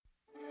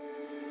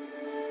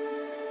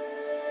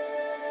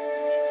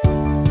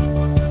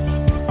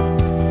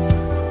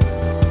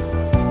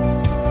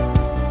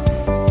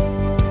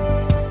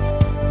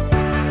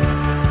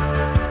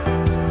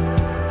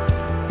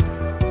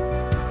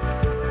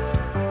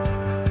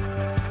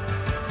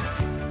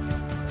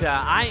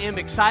I am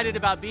excited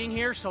about being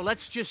here, so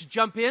let's just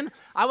jump in.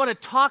 I want to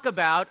talk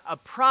about a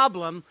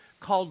problem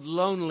called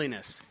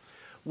loneliness.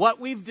 What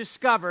we've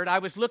discovered, I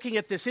was looking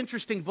at this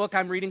interesting book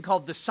I'm reading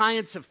called The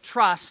Science of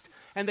Trust,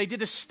 and they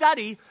did a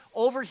study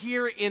over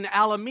here in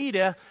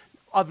Alameda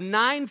of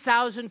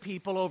 9,000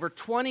 people over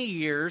 20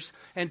 years,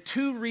 and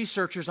two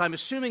researchers, I'm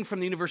assuming from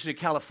the University of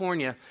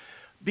California,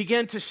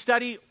 began to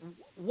study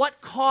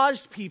what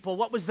caused people,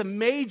 what was the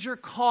major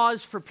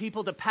cause for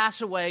people to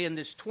pass away in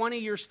this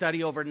 20-year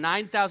study over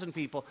 9,000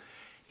 people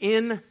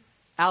in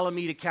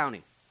Alameda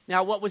County.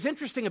 Now, what was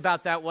interesting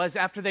about that was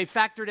after they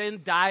factored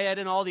in diet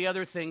and all the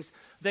other things,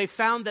 they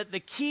found that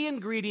the key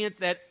ingredient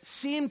that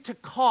seemed to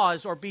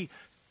cause or be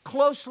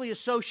closely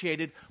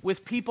associated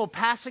with people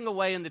passing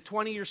away in the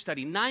 20-year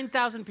study,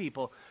 9,000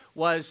 people,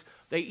 was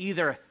they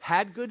either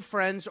had good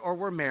friends or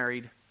were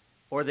married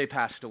or they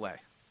passed away.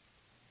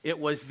 It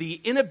was the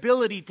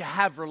inability to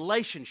have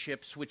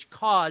relationships which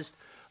caused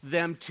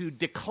them to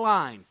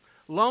decline.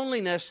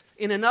 Loneliness,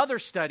 in another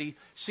study,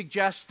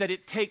 suggests that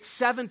it takes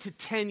 7 to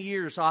 10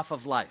 years off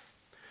of life.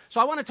 So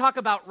I want to talk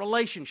about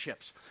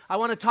relationships. I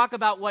want to talk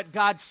about what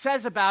God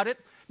says about it.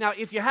 Now,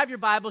 if you have your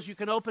Bibles, you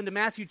can open to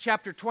Matthew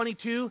chapter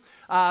 22,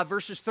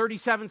 verses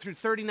 37 through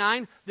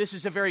 39. This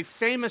is a very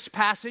famous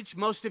passage.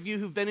 Most of you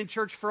who've been in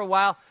church for a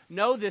while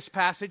know this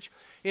passage.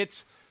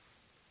 It's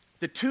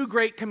the two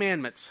great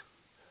commandments.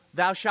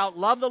 Thou shalt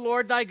love the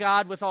Lord thy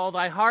God with all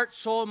thy heart,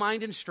 soul,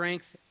 mind, and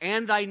strength,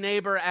 and thy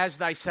neighbor as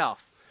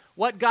thyself.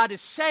 What God is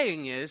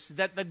saying is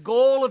that the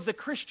goal of the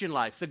Christian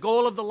life, the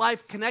goal of the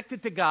life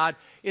connected to God,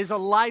 is a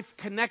life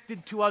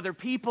connected to other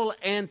people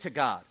and to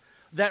God.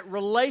 That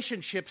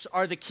relationships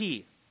are the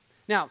key.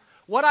 Now,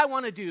 what I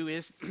want to do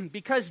is,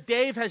 because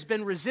Dave has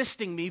been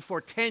resisting me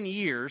for 10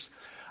 years,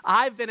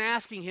 I've been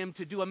asking him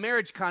to do a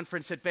marriage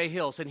conference at Bay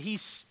Hills, and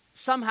he's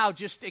somehow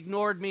just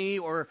ignored me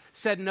or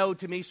said no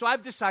to me, so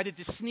I've decided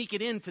to sneak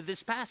it into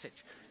this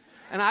passage.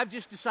 And I've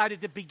just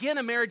decided to begin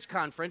a marriage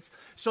conference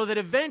so that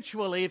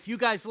eventually, if you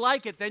guys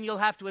like it, then you'll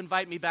have to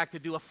invite me back to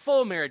do a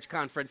full marriage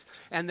conference,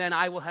 and then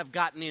I will have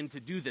gotten in to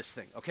do this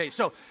thing. Okay,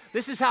 so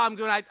this is how I'm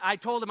going. I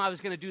told him I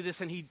was going to do this,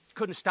 and he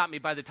couldn't stop me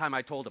by the time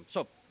I told him.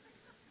 So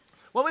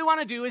what we want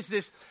to do is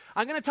this.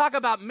 I'm going to talk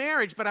about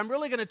marriage, but I'm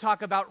really going to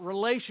talk about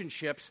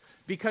relationships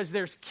because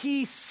there's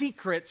key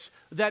secrets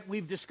that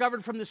we've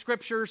discovered from the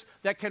scriptures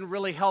that can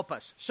really help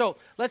us. So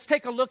let's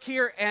take a look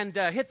here and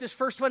hit this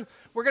first one.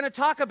 We're going to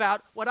talk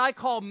about what I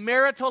call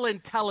marital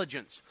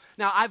intelligence.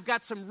 Now, I've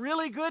got some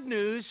really good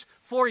news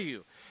for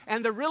you.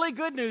 And the really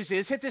good news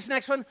is, hit this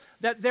next one,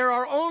 that there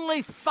are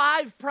only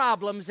 5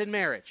 problems in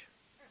marriage.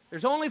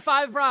 There's only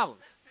 5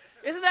 problems.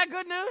 Isn't that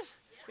good news?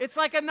 It's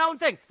like a known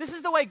thing. This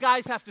is the way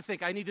guys have to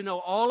think. I need to know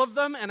all of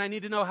them, and I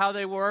need to know how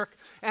they work.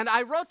 And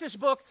I wrote this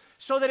book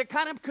so that it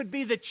kind of could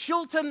be the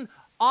Chilton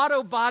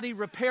Auto Body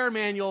Repair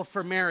Manual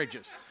for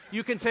marriages.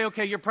 You can say,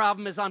 okay, your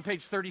problem is on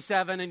page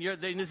 37, and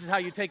this is how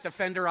you take the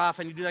fender off,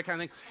 and you do that kind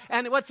of thing.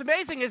 And what's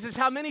amazing is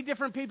how many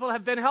different people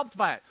have been helped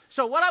by it.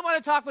 So what I want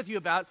to talk with you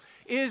about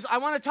is I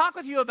want to talk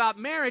with you about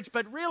marriage,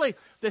 but really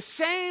the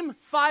same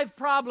 5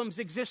 problems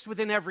exist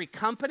within every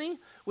company,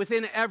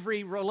 within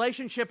every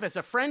relationship as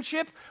a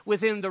friendship,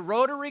 within the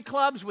Rotary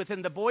clubs,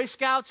 within the Boy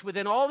Scouts,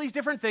 within all these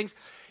different things.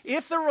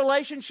 If the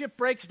relationship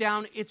breaks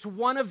down, it's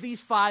one of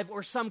these 5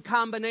 or some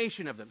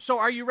combination of them. So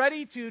are you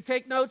ready to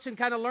take notes and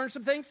kind of learn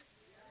some things?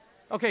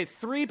 Okay,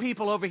 3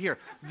 people over here.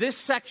 This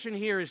section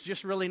here is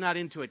just really not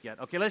into it yet.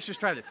 Okay, let's just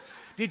try this.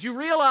 Did you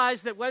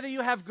realize that whether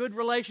you have good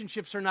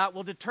relationships or not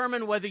will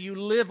determine whether you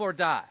live or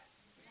die?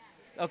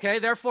 Okay,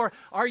 therefore,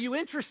 are you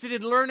interested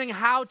in learning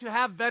how to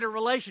have better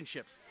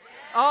relationships?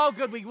 Oh,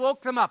 good, we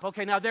woke them up.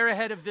 Okay, now they're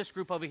ahead of this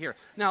group over here.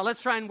 Now,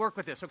 let's try and work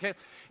with this, okay?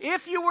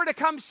 If you were to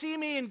come see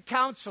me in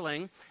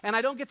counseling, and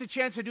I don't get the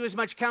chance to do as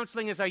much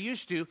counseling as I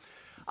used to,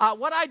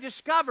 what I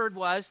discovered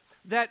was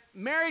that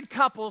married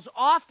couples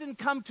often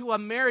come to a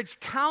marriage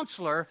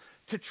counselor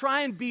to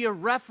try and be a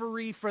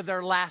referee for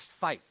their last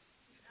fight.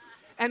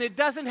 And it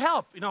doesn't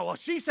help. Well,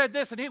 she said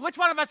this, and which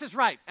one of us is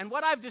right? And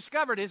what I've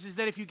discovered is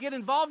that if you get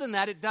involved in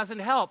that, it doesn't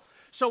help.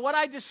 So what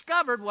I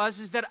discovered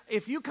is that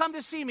if you come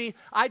to see me,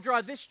 I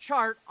draw this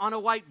chart on a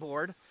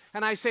whiteboard,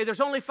 and I say there's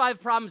only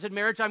 5 problems in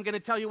marriage. I'm going to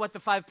tell you what the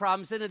 5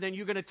 problems are, and then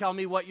you're going to tell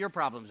me what your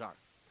problems are.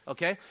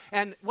 Okay?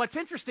 And what's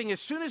interesting, as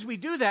soon as we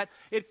do that,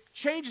 it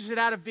changes it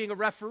out of being a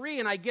referee,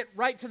 and I get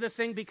right to the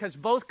thing because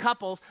both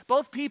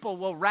people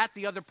will rat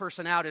the other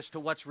person out as to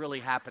what's really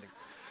happening.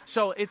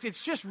 So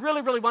it's just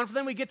really, really wonderful.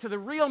 Then we get to the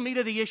real meat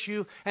of the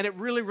issue, and it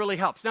really, really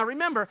helps. Now,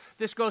 remember,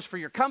 this goes for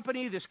your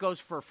company. This goes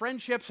for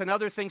friendships and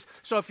other things.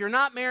 So if you're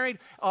not married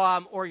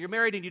or you're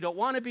married and you don't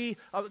want to be,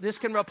 this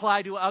can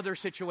apply to other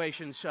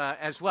situations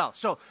as well.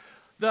 So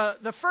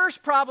the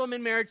first problem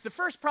in marriage, the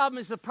first problem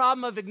is the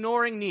problem of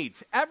ignoring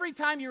needs. Every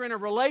time you're in a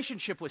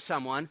relationship with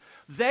someone,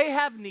 they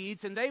have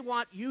needs, and they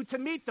want you to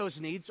meet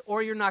those needs,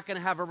 or you're not going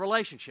to have a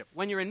relationship.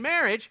 When you're in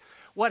marriage,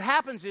 what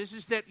happens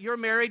is that you're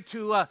married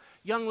to a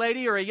young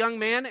lady or a young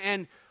man,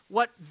 and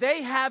what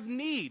they have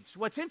needs.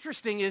 What's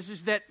interesting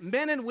is that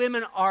men and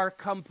women are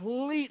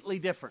completely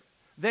different.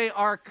 They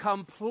are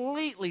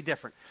completely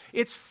different.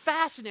 It's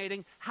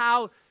fascinating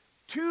how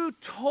two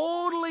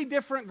totally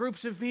different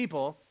groups of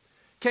people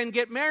can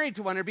get married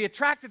to one another, be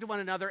attracted to one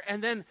another,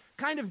 and then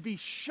kind of be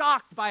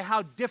shocked by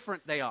how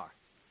different they are.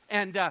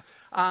 And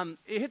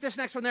hit this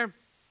next one there.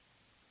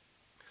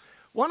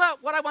 What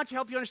I want to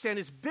help you understand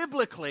is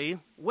biblically,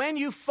 when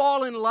you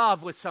fall in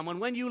love with someone,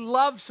 when you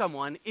love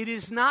someone, it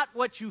is not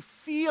what you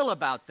feel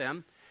about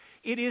them.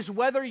 It is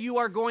whether you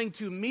are going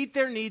to meet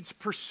their needs,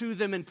 pursue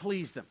them, and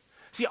please them.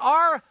 See,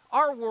 our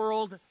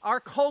world, our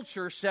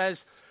culture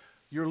says,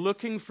 you're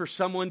looking for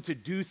someone to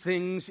do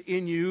things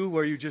in you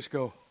where you just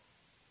go,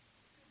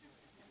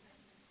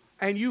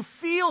 and you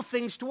feel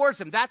things towards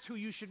them. That's who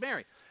you should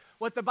marry.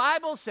 What the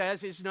Bible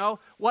says is, no,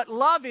 what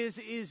love is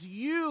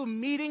you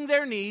meeting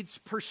their needs,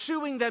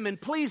 pursuing them,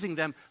 and pleasing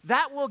them.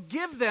 That will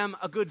give them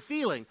a good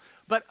feeling.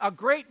 But a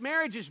great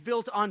marriage is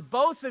built on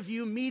both of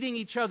you meeting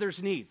each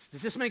other's needs.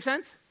 Does this make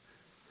sense?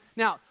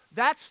 Now,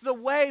 that's the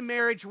way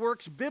marriage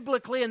works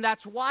biblically, and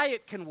that's why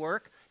it can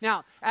work.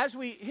 Now, as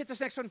we hit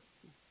this next one.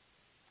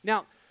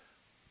 Now,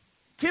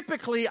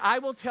 typically, I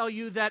will tell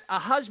you that a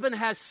husband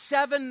has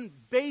 7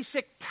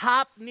 basic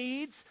top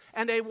needs,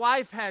 and a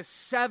wife has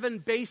 7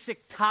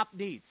 basic top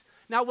needs.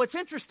 Now, what's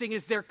interesting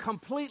is they're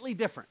completely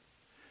different.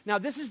 Now,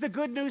 this is the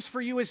good news for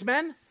you as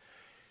men.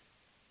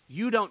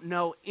 You don't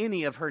know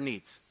any of her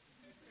needs.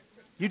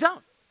 You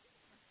don't.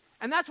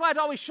 And that's why it's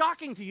always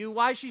shocking to you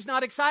why she's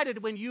not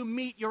excited when you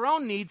meet your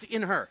own needs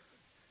in her.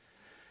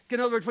 In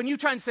other words, when you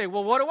try and say,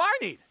 well, what do I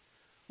need?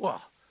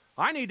 Well,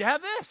 I need to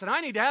have this, and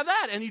I need to have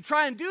that. And you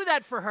try and do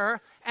that for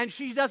her, and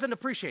she doesn't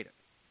appreciate it.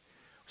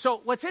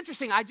 So what's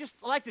interesting, I just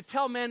like to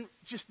tell men,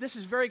 this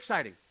is very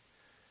exciting.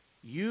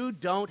 You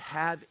don't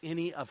have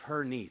any of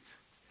her needs.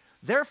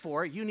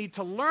 Therefore, you need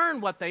to learn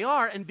what they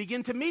are and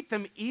begin to meet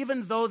them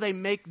even though they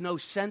make no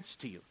sense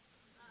to you.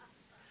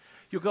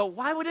 You go,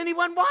 why would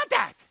anyone want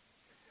that?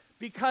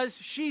 Because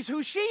she's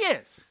who she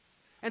is.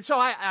 And so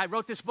I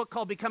wrote this book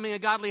called Becoming a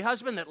Godly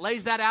Husband that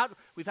lays that out.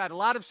 We've had a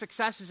lot of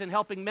successes in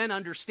helping men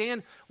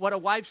understand what a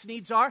wife's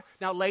needs are.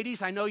 Now,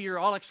 ladies, I know you're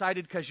all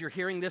excited because you're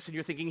hearing this and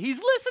you're thinking, he's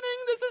listening.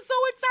 This is so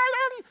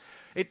exciting.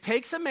 It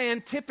takes a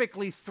man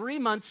typically 3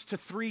 months to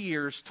 3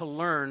 years to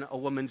learn a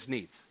woman's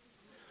needs.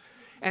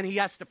 And he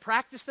has to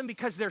practice them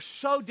because they're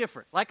so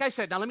different. Like I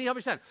said, now let me help you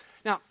understand.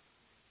 Now,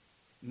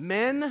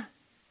 men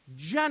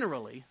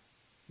generally,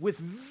 with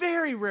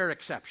very rare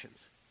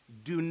exceptions,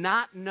 do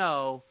not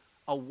know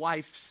a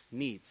wife's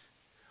needs.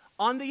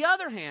 On the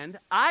other hand,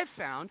 I've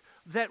found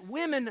that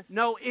women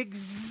know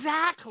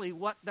exactly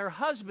what their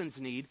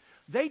husbands need.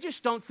 They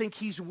just don't think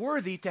he's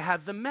worthy to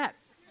have them met.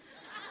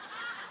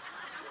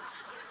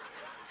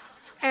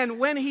 And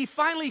when he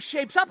finally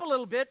shapes up a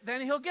little bit,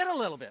 then he'll get a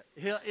little bit.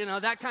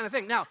 That kind of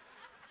thing. Now,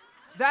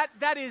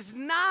 that is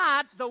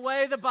not the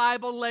way the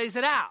Bible lays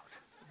it out.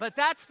 But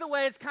that's the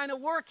way it's kind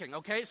of working,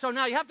 okay? So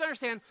now you have to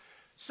understand,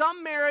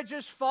 some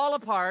marriages fall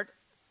apart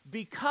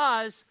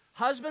because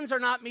husbands are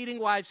not meeting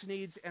wives'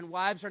 needs and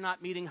wives are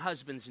not meeting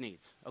husbands'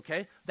 needs,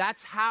 okay?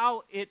 That's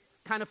how it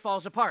kind of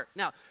falls apart.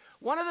 Now,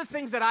 one of the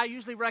things that I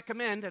usually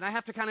recommend, and I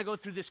have to kind of go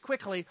through this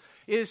quickly,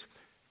 is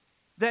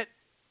that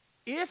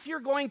if you're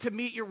going to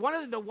meet one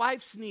of the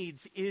wife's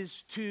needs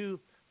is to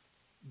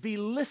be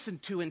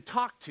listened to and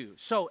talked to.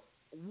 So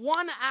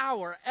 1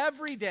 hour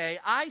every day,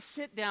 I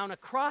sit down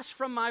across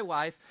from my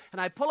wife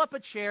and I pull up a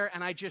chair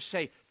and I just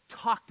say,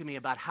 talk to me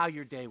about how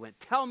your day went.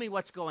 Tell me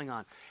what's going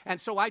on.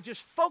 And so I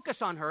just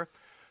focus on her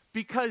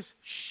because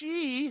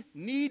she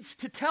needs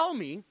to tell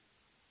me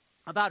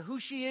about who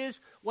she is,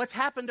 what's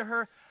happened to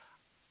her.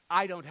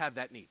 I don't have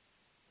that need.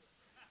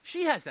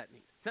 She has that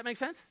need. Does that make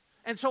sense?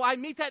 And so I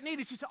meet that need,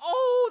 and she says,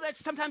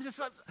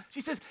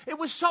 she says, it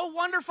was so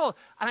wonderful.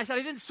 And I said,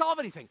 I didn't solve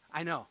anything.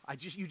 I know.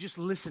 You just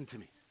listened to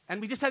me.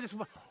 And we just had this,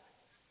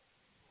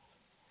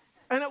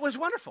 and it was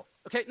wonderful.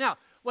 Okay, now,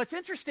 what's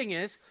interesting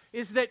is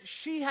that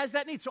she has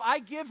that need. So I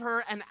give her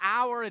an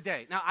hour a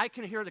day. Now, I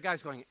can hear the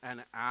guys going,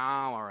 an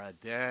hour a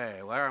day?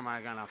 Where am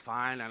I going to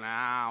find an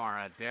hour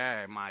a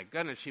day? My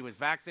goodness, she was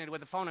vaccinated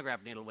with a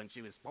phonograph needle when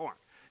she was born.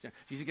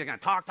 She's going to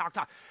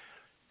talk.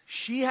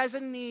 She has a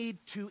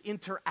need to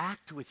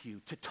interact with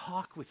you, to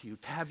talk with you,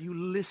 to have you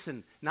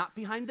listen, not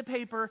behind the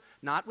paper,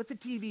 not with the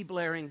TV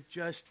blaring,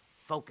 just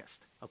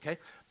focused, okay?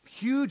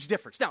 Huge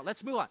difference. Now,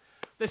 let's move on.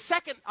 The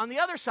second, on the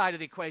other side of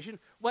the equation,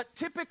 what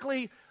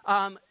typically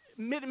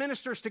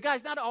ministers to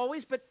guys, not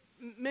always, but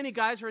many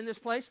guys are in this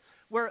place,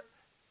 where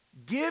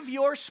give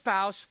your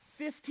spouse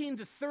 15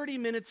 to 30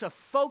 minutes of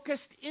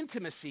focused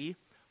intimacy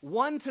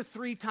 1 to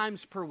 3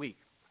 times per week.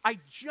 I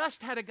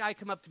just had a guy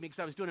come up to me because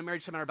I was doing a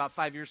marriage seminar about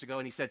 5 years ago,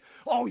 and he said,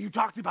 oh, you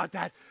talked about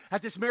that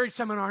at this marriage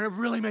seminar, and it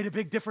really made a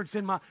big difference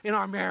in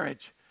our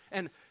marriage.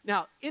 And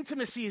now,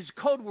 intimacy is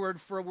code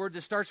word for a word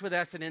that starts with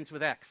S and ends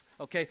with X,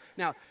 okay?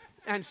 Now,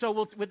 and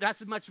so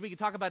that's as much as we can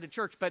talk about at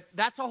church, but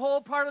that's a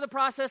whole part of the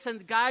process,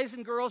 and guys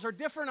and girls are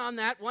different on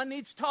that. One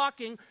needs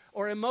talking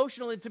or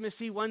emotional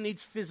intimacy. One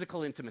needs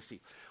physical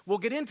intimacy. We'll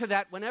get into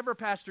that whenever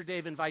Pastor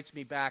Dave invites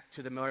me back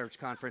to the marriage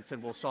conference,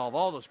 and we'll solve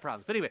all those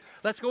problems. But anyway,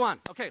 let's go on.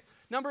 Okay,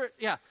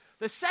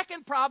 The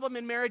second problem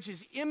in marriage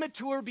is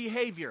immature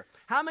behavior.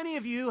 How many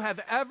of you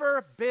have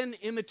ever been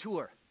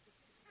immature?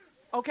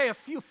 Okay,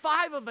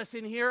 5 of us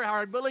in here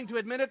are willing to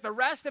admit it. The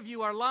rest of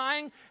you are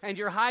lying and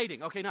you're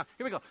hiding. Okay, now,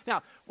 here we go.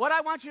 Now, what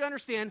I want you to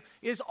understand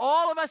is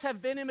all of us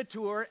have been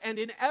immature, and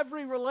in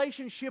every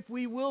relationship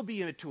we will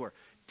be immature.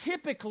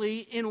 Typically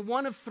in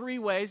one of 3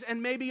 ways,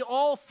 and maybe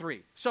all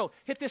 3. So,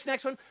 hit this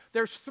next one.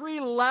 There's 3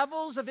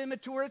 levels of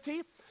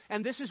immaturity,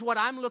 and this is what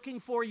I'm looking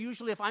for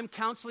usually if I'm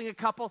counseling a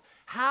couple.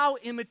 How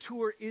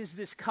immature is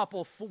this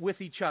couple with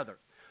each other?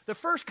 The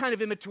first kind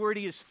of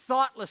immaturity is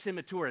thoughtless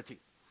immaturity.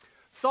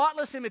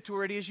 Thoughtless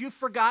immaturity is you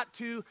forgot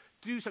to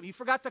do something. You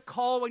forgot to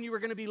call when you were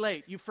going to be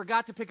late. You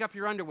forgot to pick up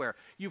your underwear.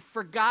 You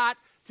forgot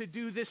to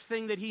do this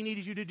thing that he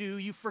needed you to do.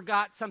 You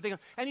forgot something.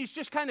 And he's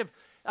just kind of,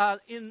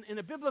 in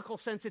a biblical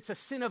sense, it's a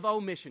sin of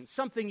omission.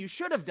 Something you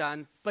should have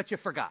done, but you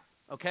forgot.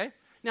 Okay?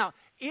 Now,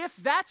 if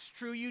that's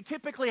true, you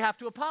typically have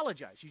to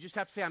apologize. You just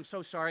have to say, I'm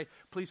so sorry.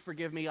 Please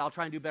forgive me. I'll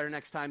try and do better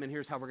next time, and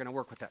here's how we're going to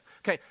work with that.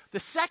 Okay, the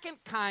second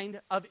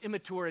kind of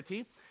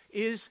immaturity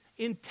is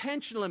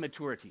intentional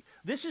immaturity.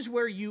 This is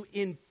where you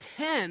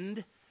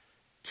intend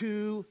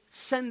to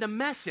send a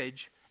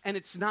message, and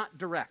it's not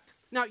direct.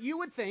 Now, you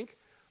would think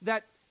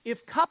that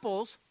if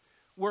couples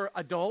were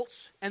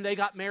adults and they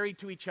got married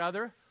to each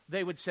other,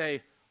 they would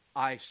say,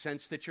 I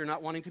sense that you're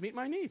not wanting to meet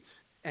my needs.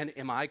 And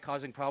am I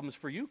causing problems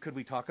for you? Could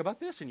we talk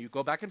about this? And you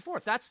go back and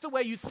forth. That's the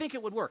way you think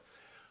it would work.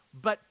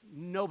 But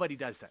nobody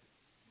does that.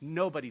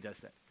 Nobody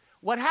does that.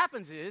 What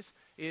happens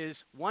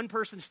is one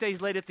person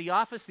stays late at the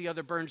office, the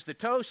other burns the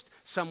toast,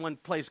 someone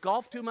plays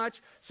golf too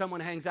much, someone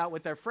hangs out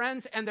with their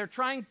friends, and they're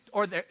trying,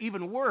 or they're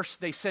even worse,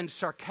 they send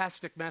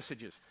sarcastic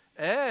messages.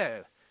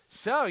 Oh,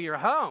 so you're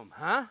home,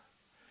 huh?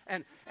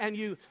 And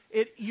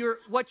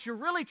what you're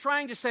really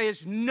trying to say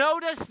is,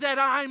 notice that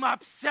I'm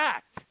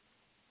upset.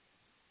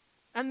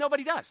 And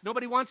nobody does.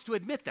 Nobody wants to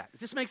admit that.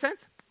 Does this make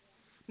sense?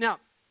 Now,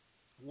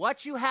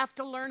 what you have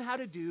to learn how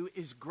to do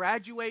is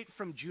graduate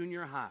from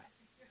junior high.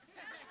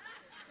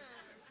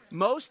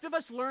 Most of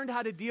us learned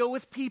how to deal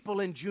with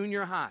people in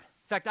junior high.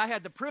 In fact, I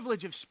had the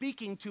privilege of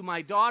speaking to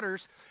my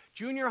daughter's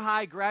junior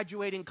high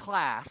graduating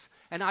class,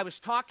 and I was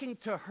talking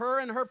to her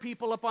and her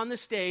people up on the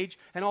stage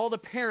and all the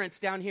parents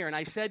down here. And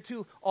I said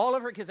to all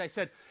of her kids, I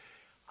said,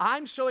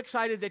 I'm so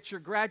excited that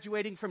you're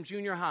graduating from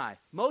junior high.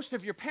 Most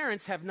of your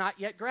parents have not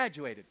yet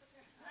graduated.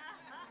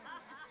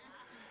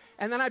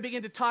 And then I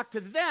began to talk to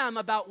them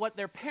about what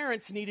their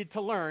parents needed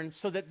to learn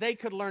so that they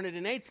could learn it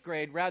in 8th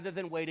grade rather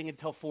than waiting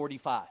until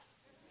 45.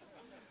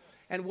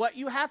 And what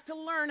you have to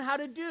learn how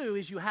to do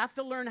is you have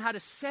to learn how to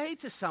say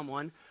to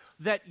someone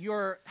that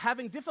you're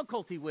having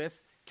difficulty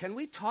with, can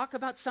we talk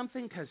about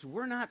something? Because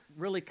we're not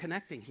really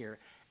connecting here.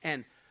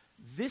 And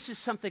this is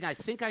something I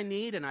think I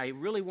need, and I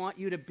really want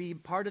you to be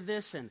part of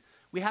this. And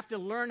we have to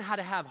learn how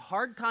to have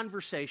hard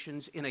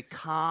conversations in a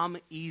calm,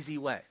 easy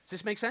way. Does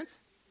this make sense?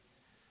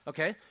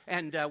 Okay?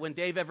 And when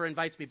Dave ever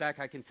invites me back,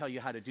 I can tell you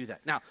how to do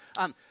that. Now,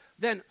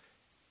 then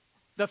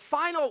the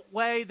final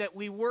way that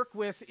we work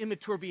with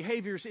immature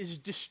behaviors is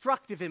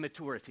destructive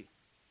immaturity.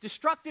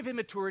 Destructive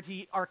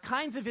immaturity are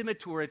kinds of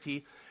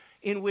immaturity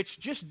in which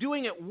just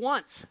doing it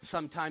once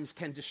sometimes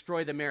can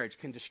destroy the marriage,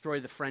 can destroy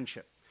the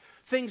friendship.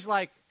 Things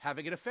like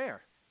having an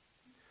affair.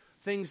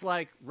 Things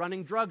like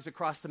running drugs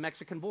across the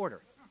Mexican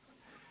border.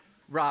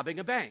 Robbing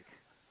a bank.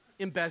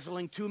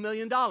 Embezzling $2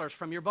 million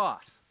from your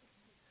boss.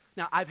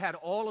 Now, I've had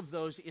all of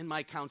those in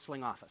my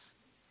counseling office.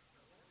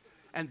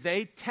 And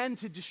they tend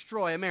to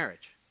destroy a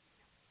marriage.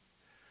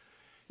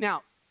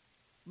 Now,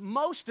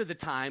 most of the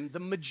time, the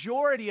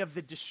majority of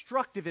the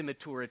destructive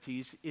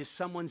immaturities is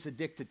someone's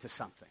addicted to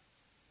something.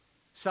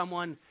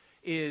 Someone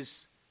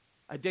is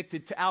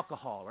addicted to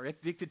alcohol, or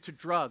addicted to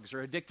drugs,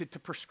 or addicted to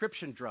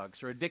prescription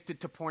drugs, or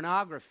addicted to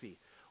pornography,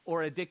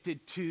 or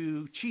addicted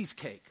to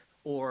cheesecake,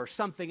 or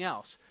something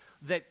else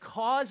that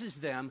causes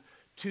them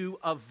to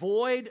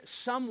avoid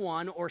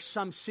someone or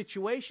some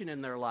situation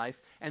in their life,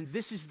 and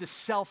this is the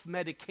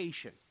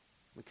self-medication,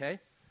 okay?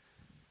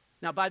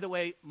 Now, by the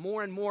way,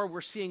 more and more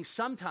we're seeing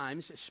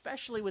sometimes,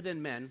 especially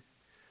within men,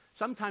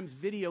 sometimes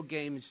video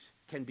games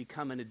can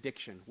become an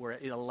addiction where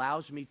it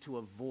allows me to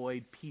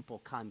avoid people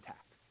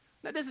contact.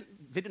 That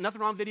nothing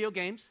wrong with video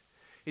games.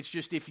 It's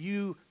just if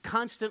you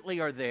constantly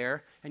are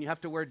there and you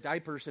have to wear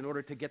diapers in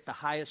order to get the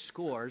highest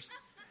scores,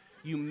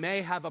 you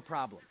may have a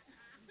problem.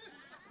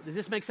 Does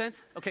this make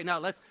sense? Okay, now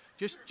let's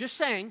just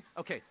saying.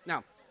 Okay,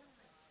 now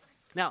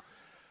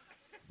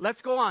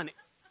let's go on.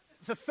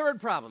 The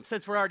third problem,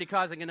 since we're already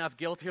causing enough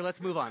guilt here,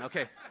 let's move on.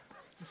 Okay,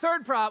 the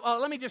third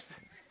problem.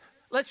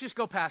 Let's just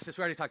go past this.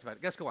 We already talked about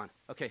it. Let's go on.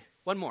 Okay,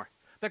 one more.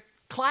 The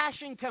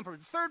clashing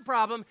temperament. The third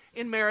problem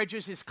in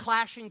marriages is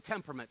clashing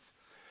temperaments.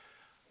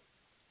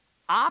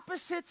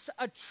 Opposites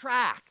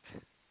attract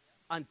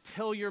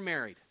until you're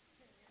married.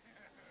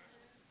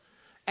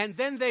 And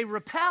then they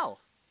repel.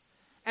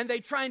 And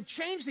they try and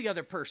change the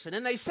other person.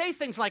 And they say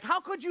things like, how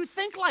could you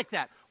think like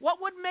that?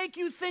 What would make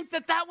you think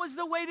that that was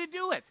the way to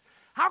do it?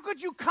 How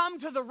could you come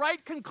to the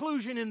right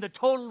conclusion in the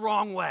total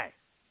wrong way?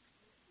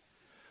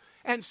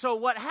 And so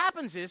what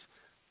happens is,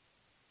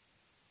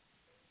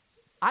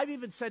 I've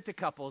even said to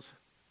couples,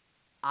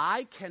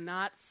 I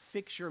cannot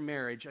fix your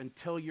marriage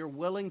until you're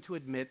willing to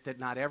admit that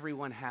not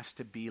everyone has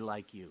to be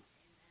like you.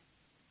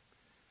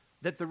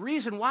 That the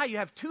reason why you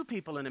have two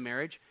people in a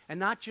marriage and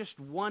not just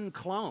one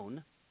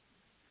clone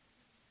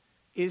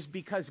is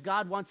because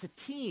God wants a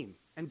team,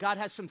 and God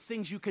has some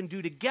things you can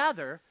do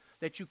together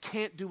that you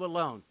can't do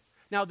alone.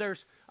 Now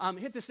there's,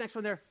 hit this next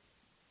one there.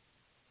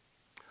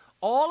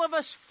 All of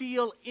us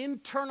feel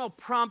internal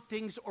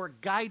promptings or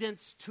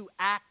guidance to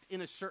act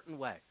in a certain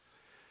way.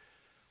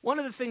 One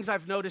of the things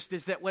I've noticed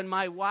is that when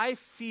my wife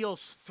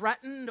feels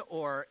threatened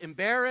or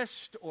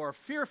embarrassed or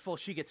fearful,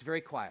 she gets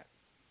very quiet.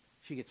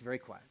 She gets very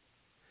quiet.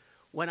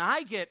 When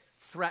I get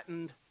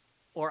threatened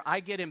or I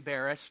get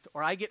embarrassed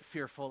or I get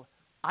fearful,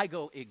 I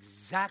go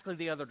exactly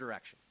the other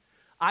direction.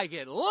 I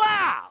get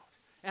loud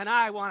and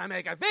I want to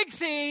make a big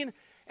scene.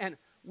 And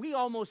we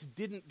almost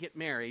didn't get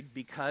married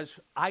because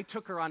I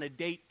took her on a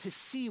date to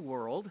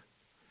SeaWorld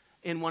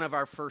in one of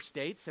our first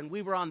dates, and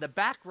we were on the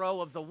back row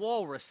of the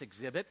walrus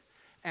exhibit.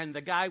 And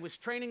the guy was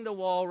training the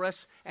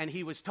walrus, and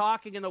he was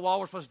talking, and the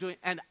walrus was doing,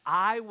 and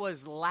I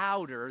was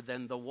louder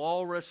than the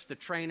walrus, the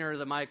trainer,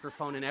 the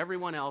microphone, and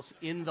everyone else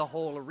in the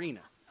whole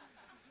arena.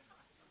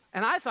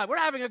 And I thought, we're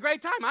having a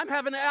great time. I'm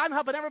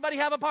helping everybody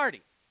have a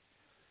party.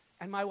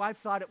 And my wife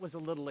thought it was a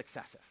little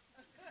excessive.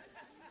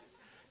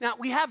 Now,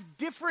 we have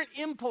different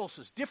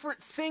impulses,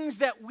 different things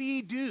that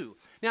we do.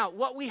 Now,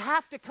 what we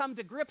have to come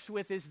to grips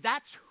with is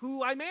that's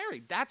who I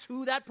married. That's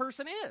who that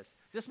person is.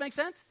 Does this make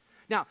sense?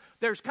 Now,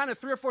 there's kind of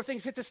 3 or 4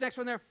 things. Hit this next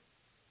one there.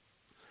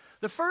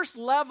 The first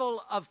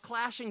level of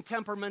clashing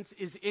temperaments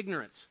is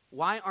ignorance.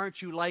 Why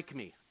aren't you like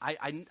me?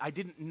 I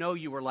didn't know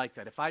you were like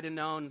that. If I'd have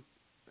known,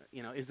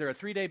 is there a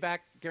 3-day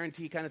back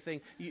guarantee kind of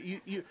thing?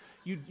 You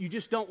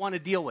just don't want to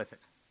deal with it.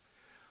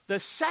 The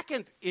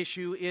second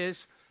issue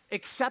is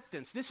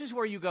acceptance. This is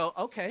where you go,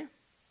 okay,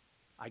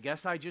 I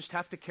guess I just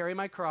have to carry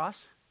my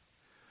cross.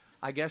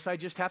 I guess I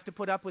just have to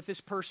put up with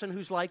this person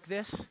who's like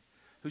this,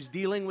 who's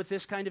dealing with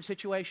this kind of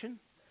situation.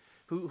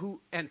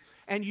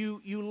 And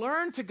you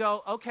learn to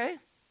go, okay,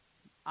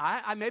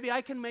 maybe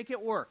I can make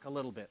it work a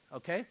little bit,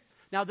 okay?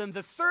 Now then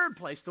the third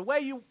place,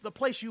 the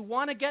place you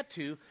want to get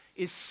to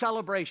is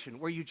celebration,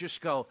 where you just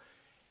go,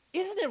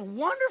 isn't it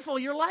wonderful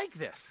you're like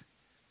this?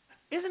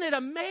 Isn't it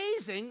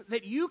amazing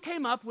that you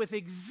came up with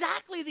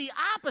exactly the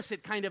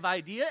opposite kind of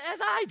idea as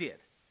I did?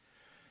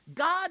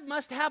 God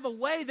must have a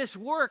way this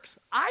works.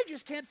 I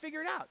just can't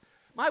figure it out.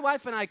 My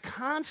wife and I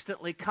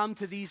constantly come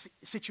to these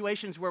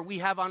situations where we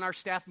have on our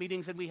staff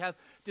meetings and we have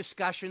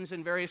discussions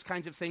and various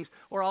kinds of things,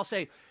 or I'll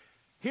say,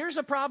 here's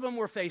a problem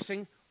we're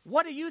facing.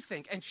 What do you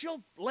think? And she'll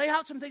lay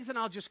out some things and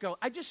I'll just go,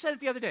 I just said it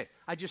the other day.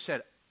 I just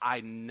said,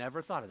 I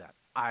never thought of that.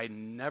 I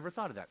never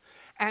thought of that.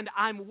 And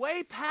I'm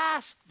way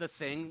past the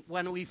thing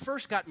when we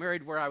first got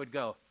married where I would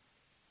go.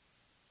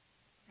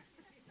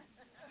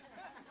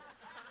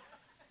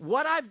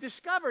 What I've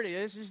discovered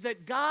is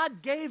that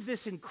God gave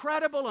this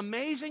incredible,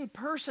 amazing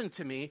person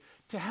to me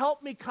to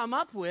help me come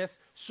up with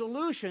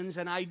solutions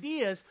and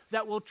ideas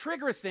that will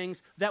trigger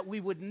things that we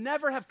would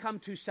never have come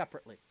to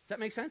separately. Does that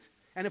make sense?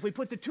 And if we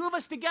put the two of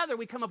us together,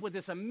 we come up with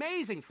this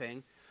amazing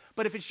thing.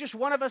 But if it's just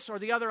one of us or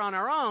the other on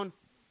our own,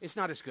 it's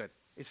not as good.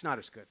 It's not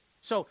as good.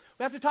 So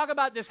we have to talk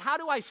about this. How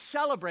do I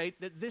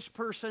celebrate that this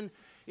person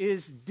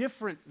is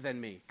different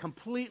than me,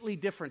 completely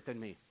different than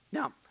me?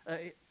 Now,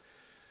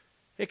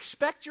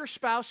 expect your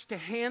spouse to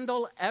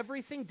handle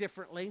everything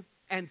differently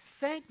and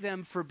thank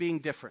them for being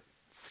different.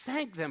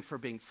 Thank them for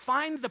being.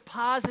 Find the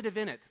positive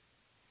in it.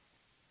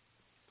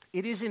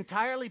 It is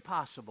entirely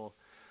possible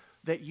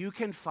that you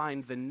can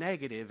find the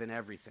negative in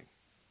everything,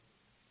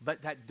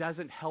 but that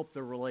doesn't help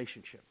the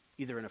relationship,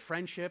 either in a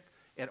friendship,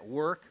 at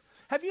work.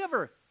 Have you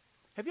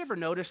ever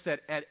noticed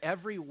that at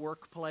every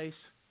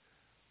workplace,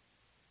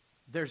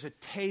 there's a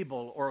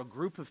table or a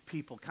group of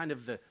people, kind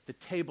of the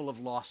table of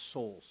lost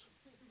souls?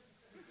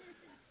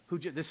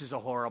 This is a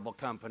horrible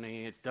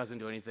company. It doesn't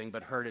do anything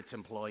but hurt its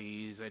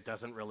employees. It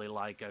doesn't really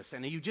like us.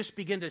 And you just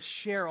begin to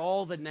share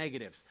all the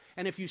negatives.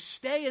 And if you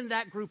stay in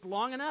that group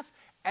long enough,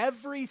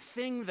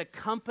 everything the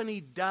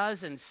company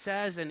does and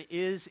says and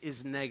is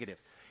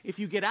negative. If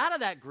you get out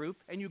of that group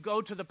and you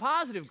go to the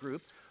positive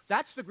group,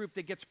 that's the group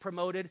that gets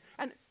promoted.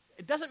 And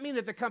it doesn't mean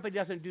that the company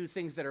doesn't do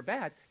things that are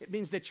bad. It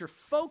means that your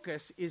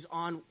focus is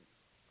on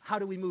how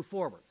do we move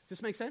forward. Does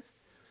this make sense?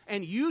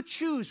 And you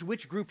choose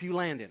which group you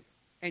land in.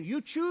 And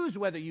you choose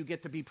whether you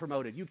get to be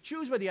promoted. You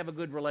choose whether you have a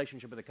good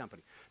relationship with the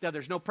company. Now,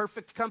 there's no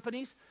perfect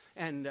companies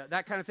and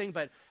that kind of thing,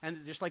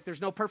 and just like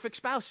there's no perfect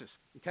spouses.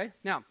 Okay?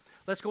 Now,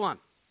 let's go on.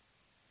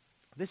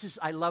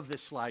 I love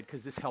this slide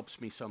because this helps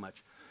me so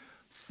much.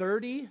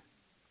 30%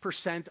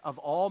 of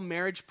all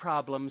marriage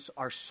problems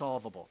are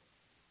solvable.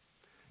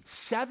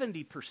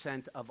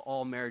 70% of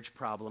all marriage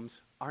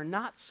problems are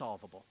not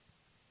solvable.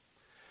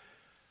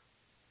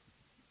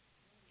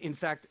 In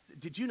fact,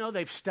 did you know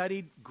they've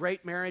studied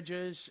great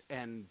marriages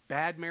and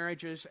bad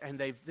marriages, and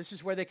this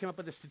is where they came up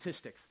with the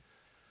statistics.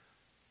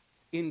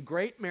 In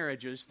great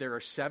marriages, there are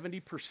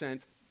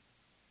 70%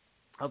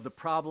 of the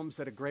problems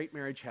that a great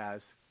marriage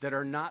has that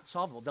are not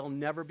solvable. They'll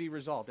never be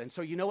resolved. And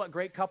so you know what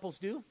great couples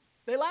do?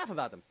 They laugh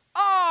about them.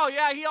 Oh,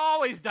 yeah, he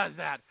always does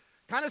that.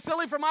 Kind of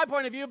silly from my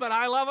point of view, but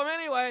I love him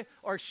anyway.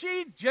 Or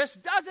she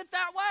just does it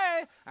that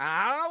way.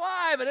 I don't know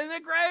why, but isn't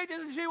it great?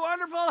 Isn't she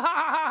wonderful? Ha,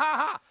 ha, ha, ha,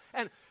 ha.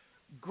 And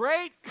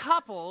great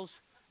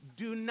couples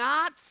do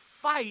not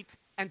fight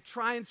and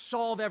try and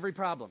solve every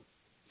problem.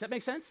 Does that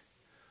make sense?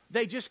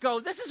 They just go,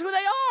 this is who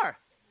they are.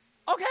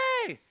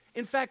 Okay.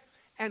 In fact,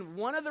 and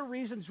one of the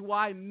reasons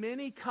why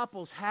many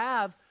couples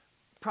have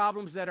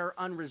problems that are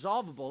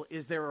unresolvable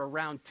is they're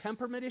around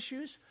temperament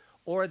issues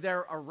or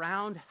they're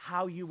around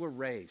how you were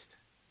raised.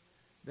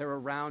 They're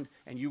around,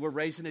 and you were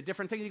raised in a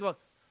different thing. And you go,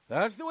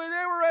 that's the way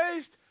they were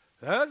raised.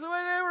 That's the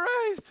way they were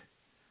raised.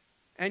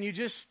 And you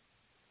just,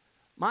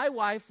 my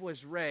wife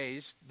was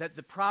raised that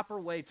the proper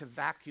way to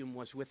vacuum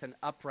was with an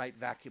upright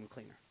vacuum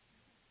cleaner.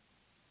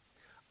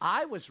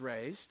 I was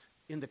raised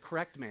in the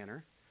correct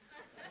manner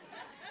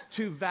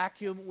to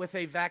vacuum with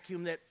a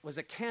vacuum that was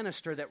a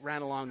canister that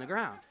ran along the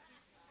ground.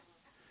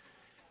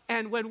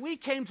 And when we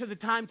came to the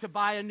time to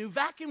buy a new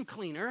vacuum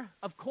cleaner,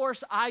 of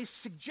course, I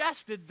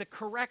suggested the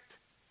correct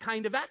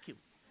kind of vacuum.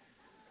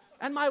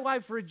 And my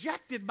wife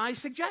rejected my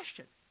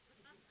suggestion.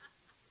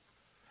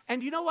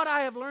 And you know what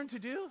I have learned to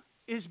do?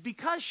 Is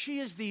because she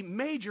is the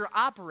major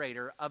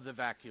operator of the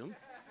vacuum,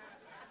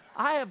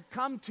 I have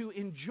come to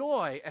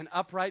enjoy an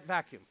upright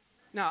vacuum.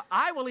 Now,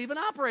 I will even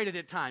operate it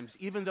at times,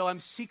 even though I'm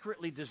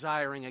secretly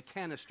desiring a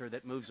canister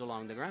that moves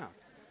along the ground.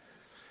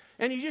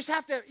 And you just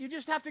have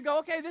to go,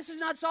 okay, this is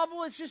not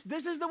solvable. It's just,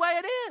 this is the way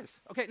it is.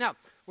 Okay, now,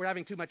 we're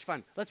having too much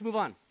fun. Let's move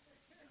on.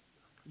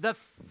 The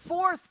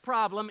fourth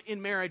problem in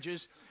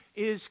marriages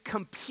is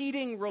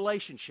competing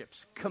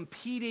relationships.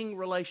 Competing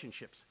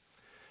relationships.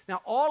 Now,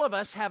 all of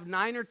us have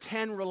 9 or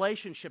 10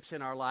 relationships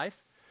in our life,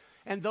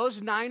 and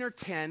those 9 or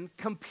 10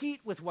 compete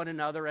with one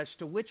another as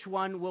to which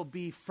one will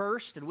be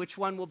first, and which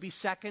one will be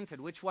second,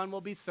 and which one will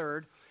be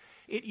third.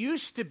 It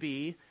used to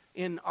be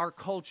in our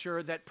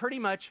culture that pretty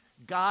much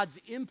God's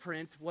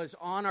imprint was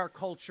on our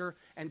culture,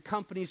 and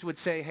companies would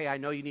say, hey, I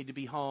know you need to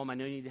be home, I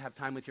know you need to have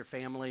time with your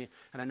family,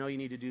 and I know you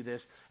need to do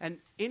this. And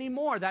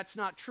anymore, that's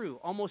not true.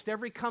 Almost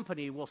every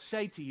company will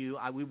say to you,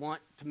 we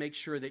want to make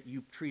sure that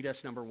you treat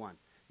us number one.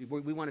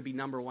 We want to be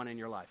number one in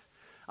your life.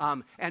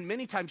 And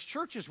many times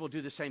churches will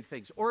do the same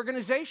things.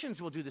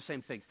 Organizations will do the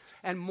same things.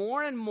 And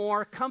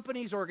more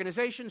companies,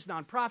 organizations,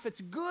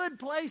 nonprofits, good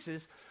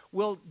places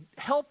will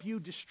help you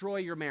destroy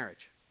your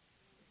marriage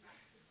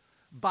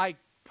by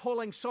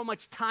pulling so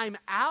much time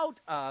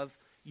out of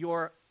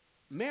your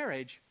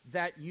marriage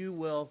that you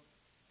will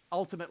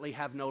ultimately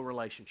have no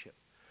relationship.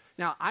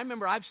 Now, I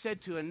remember I've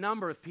said to a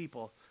number of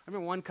people, I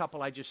remember one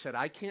couple I just said,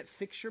 I can't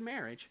fix your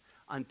marriage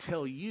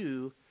until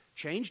you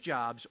change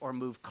jobs or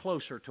move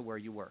closer to where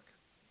you work.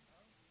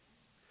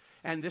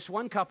 And this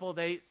one couple,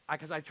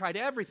 because I tried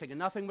everything and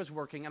nothing was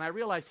working, and I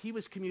realized he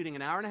was commuting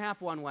an hour and a half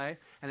one way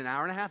and an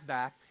hour and a half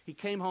back. He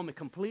came home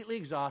completely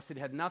exhausted,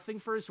 had nothing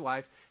for his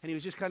wife, and he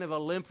was just kind of a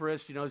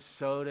limperous,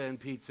 soda and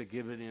pizza,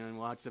 give it in and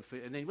watch the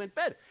food. And then he went to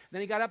bed. Then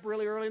he got up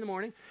really early in the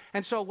morning.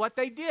 And so what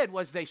they did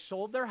was they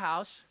sold their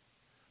house,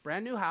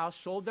 brand new house,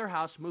 sold their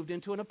house, moved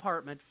into an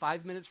apartment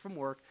 5 minutes from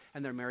work,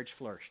 and their marriage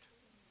flourished.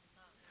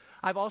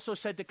 I've also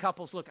said to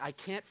couples, look, I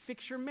can't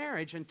fix your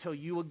marriage until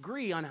you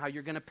agree on how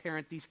you're going to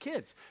parent these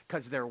kids,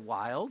 because they're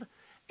wild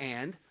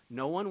and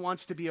no one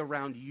wants to be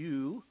around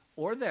you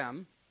or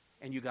them,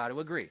 and you got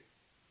to agree.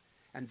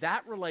 And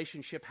that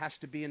relationship has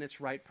to be in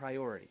its right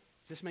priority.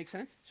 Does this make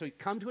sense? So you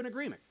come to an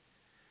agreement.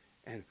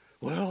 And,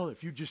 well,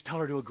 if you just tell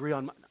her to agree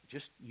on,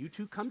 just you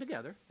two come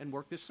together and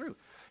work this through.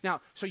 Now,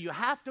 so you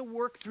have to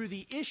work through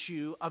the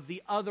issue of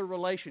the other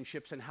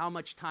relationships and how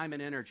much time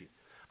and energy.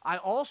 I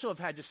also have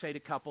had to say to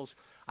couples,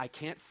 I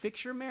can't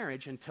fix your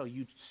marriage until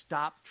you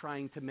stop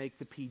trying to make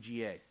the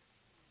PGA.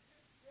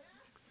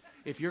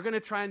 If you're going to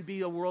try and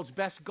be the world's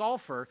best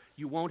golfer,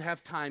 you won't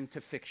have time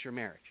to fix your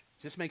marriage.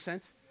 Does this make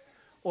sense?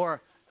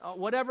 Or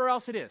whatever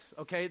else it is,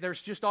 okay?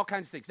 There's just all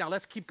kinds of things. Now,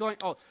 let's keep going.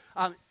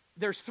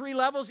 There's 3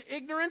 levels.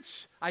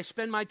 Ignorance, I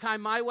spend my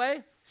time my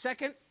way.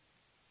 Second,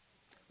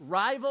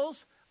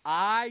 rivals,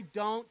 I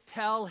don't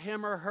tell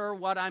him or her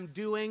what I'm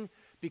doing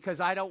because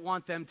I don't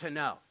want them to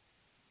know.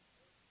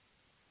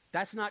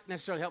 That's not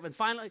necessarily helpful. And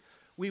finally,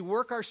 we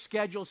work our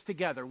schedules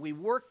together. We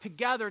work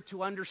together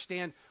to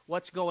understand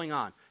what's going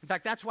on. In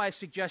fact, that's why I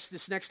suggest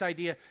this next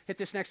idea. Hit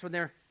this next one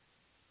there.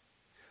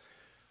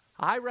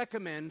 I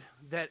recommend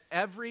that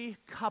every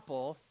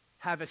couple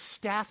have a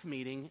staff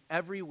meeting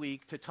every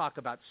week to talk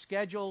about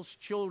schedules,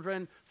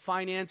 children,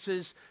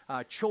 finances,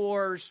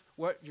 chores,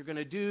 what you're going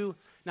to do.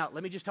 Now,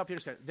 let me just help you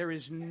understand. There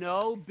is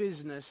no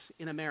business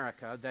in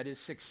America that is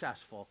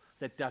successful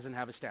that doesn't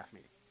have a staff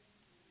meeting.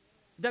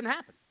 It doesn't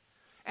happen.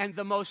 And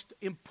the most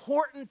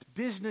important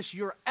business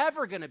you're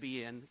ever going to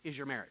be in is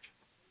your marriage.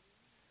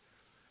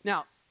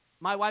 Now,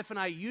 my wife and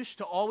I used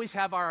to always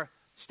have our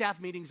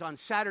staff meetings on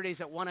Saturdays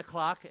at 1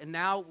 o'clock, and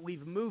now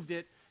we've moved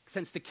it,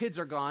 since the kids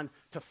are gone,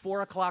 to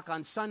 4 o'clock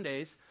on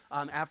Sundays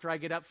after I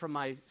get up from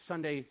my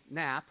Sunday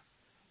nap,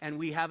 and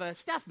we have a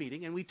staff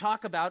meeting, and we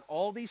talk about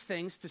all these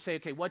things to say,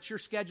 okay, what's your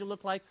schedule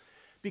look like?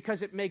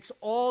 because it makes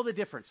all the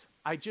difference.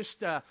 I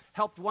just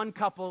helped one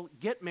couple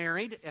get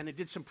married, and I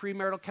did some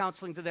premarital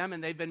counseling to them,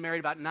 and they've been married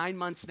about 9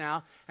 months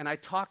now, and I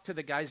talked to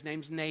the guy's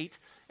name's Nate,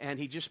 and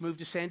he just moved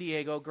to San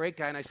Diego, great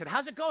guy, and I said,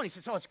 how's it going? He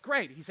says, oh, it's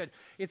great. He said,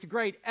 it's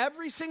great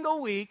every single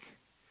week,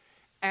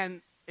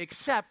 and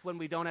except when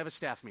we don't have a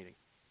staff meeting.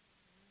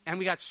 And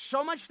we got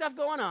so much stuff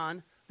going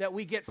on that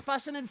we get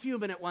fussing and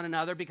fuming at one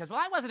another because, well,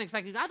 I wasn't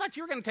expecting, I thought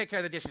you were going to take care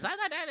of the dishes.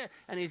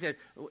 And he said,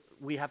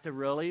 we have to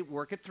really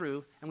work it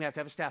through, and we have to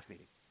have a staff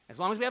meeting. As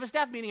long as we have a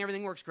staff meeting,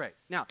 everything works great.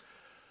 Now,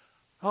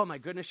 oh my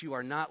goodness, you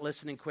are not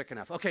listening quick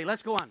enough. Okay,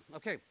 let's go on.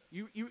 Okay,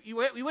 you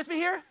with me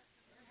here?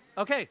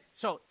 Okay,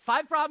 so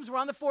 5 problems, we're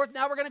on the 4th,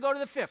 now we're going to go to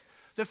the 5th.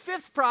 The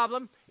 5th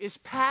problem is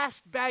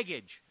past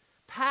baggage.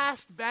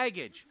 Past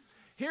baggage.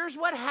 Here's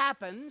what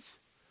happens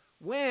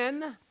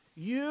when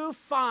you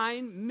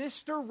find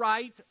Mr.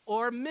 Right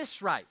or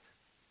Miss Right.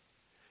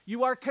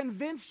 You are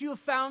convinced you have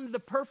found the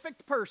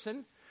perfect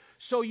person,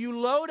 so you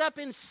load up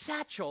in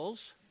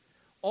satchels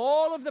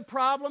all of the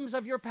problems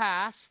of your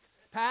past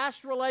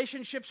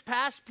relationships,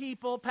 past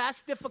people,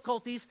 past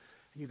difficulties,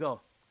 and you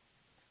go,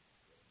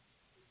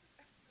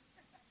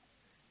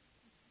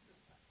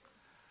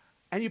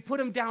 and you put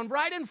them down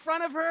right in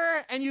front of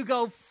her, and you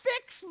go,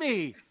 fix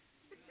me.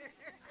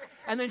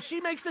 And then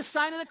she makes the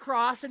sign of the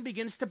cross and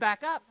begins to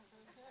back up.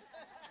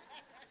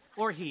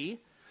 Or he.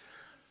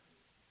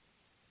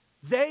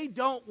 They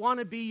don't want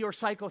to be your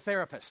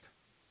psychotherapist.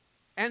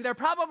 And they're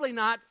probably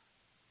not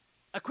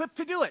equipped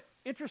to do it.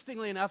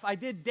 Interestingly enough, I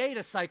did date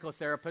a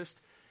psychotherapist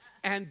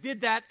and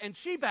did that, and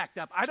she backed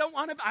up.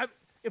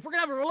 If we're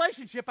going to have a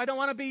relationship, I don't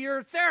want to be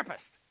your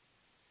therapist.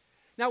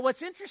 Now,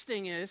 what's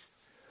interesting is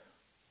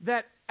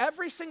that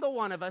every single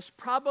one of us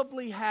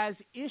probably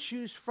has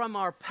issues from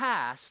our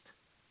past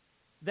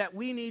that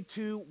we need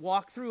to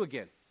walk through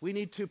again. We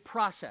need to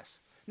process.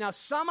 Now,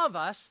 some of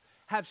us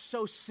have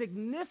so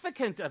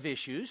significant of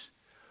issues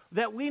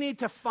that we need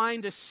to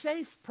find a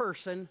safe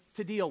person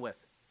to deal with.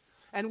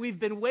 And we've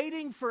been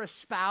waiting for a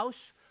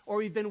spouse, or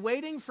we've been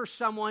waiting for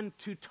someone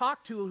to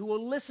talk to who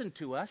will listen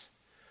to us.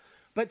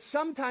 But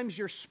sometimes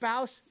your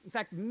spouse, in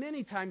fact,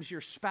 many times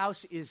your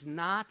spouse is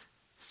not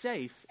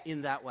safe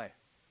in that way.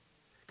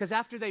 Because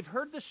after they've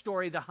heard the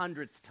story the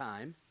 100th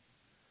time,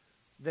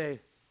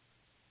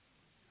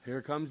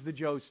 here comes the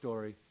Joe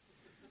story.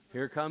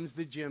 Here comes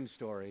the Jim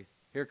story.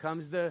 Here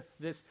comes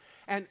this.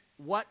 And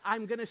what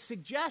I'm going to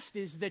suggest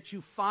is that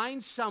you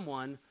find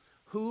someone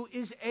who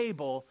is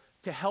able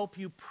to help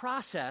you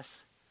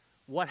process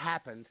what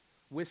happened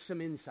with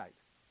some insight.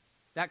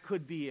 That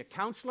could be a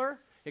counselor.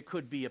 It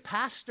could be a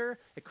pastor.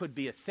 It could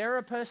be a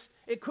therapist.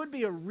 It could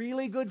be a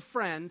really good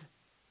friend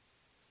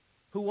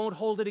who won't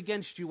hold it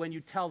against you when you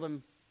tell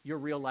them your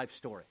real life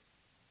story.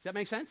 Does that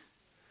make sense?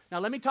 Now,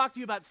 let me talk to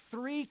you about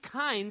 3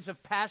 kinds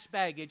of past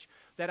baggage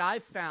that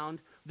I've found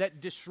that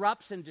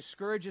disrupts and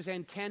discourages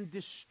and can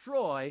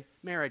destroy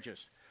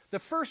marriages. The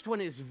first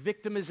one is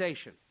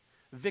victimization.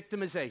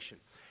 Victimization.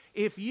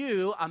 If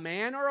you, a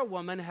man or a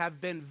woman, have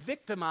been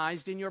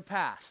victimized in your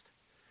past,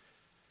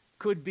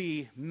 could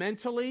be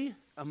mentally,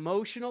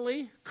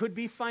 emotionally, could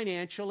be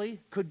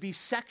financially, could be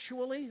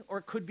sexually,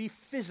 or could be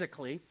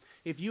physically.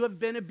 If you have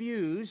been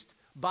abused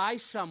by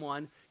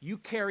someone, you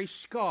carry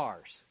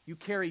scars. You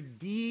carry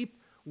deep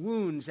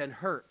wounds and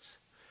hurts.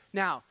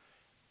 Now,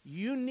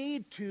 you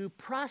need to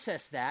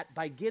process that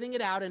by getting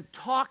it out and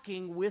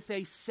talking with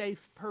a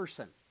safe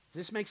person.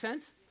 Does this make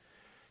sense?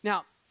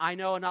 Now, I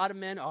know a lot of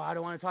men, I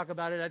don't want to talk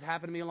about it. That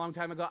happened to me a long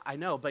time ago. I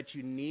know, but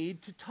you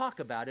need to talk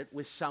about it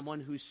with someone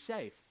who's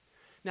safe.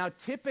 Now,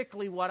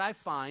 typically what I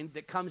find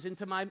that comes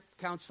into my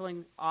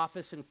counseling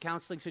office and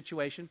counseling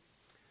situation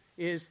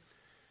is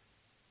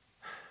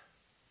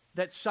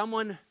that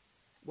someone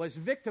was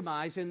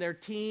victimized in their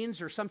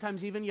teens or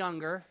sometimes even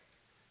younger,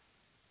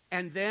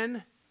 and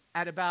then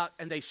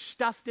and they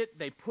stuffed it,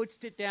 they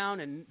pushed it down,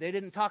 and they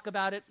didn't talk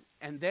about it.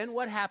 And then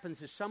what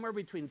happens is somewhere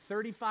between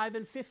 35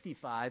 and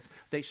 55,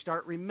 they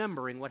start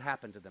remembering what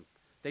happened to them.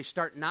 They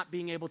start not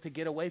being able to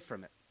get away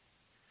from it.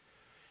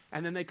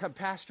 And then they come,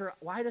 Pastor,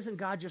 why doesn't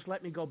God just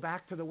let me go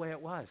back to the way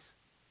it was?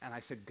 And I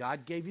said,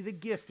 God gave you the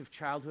gift of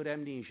childhood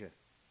amnesia.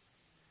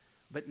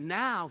 But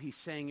now he's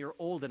saying you're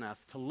old enough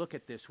to look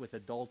at this with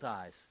adult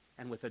eyes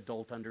and with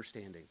adult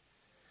understanding.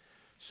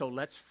 So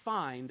let's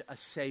find a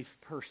safe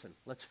person.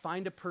 Let's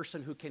find a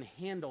person who can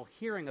handle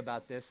hearing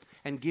about this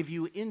and give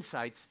you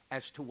insights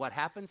as to what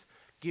happens,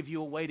 give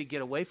you a way to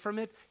get away from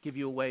it, give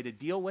you a way to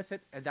deal with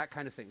it, and that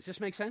kind of thing. Does this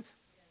make sense?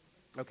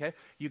 Okay?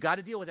 You got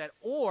to deal with that,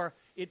 or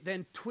it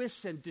then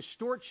twists and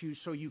distorts you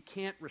so you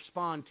can't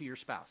respond to your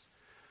spouse.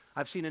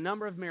 I've seen a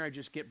number of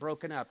marriages get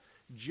broken up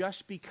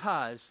just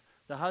because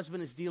the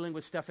husband is dealing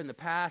with stuff in the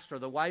past or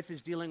the wife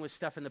is dealing with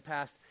stuff in the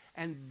past,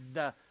 and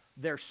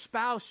their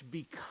spouse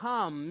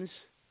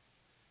becomes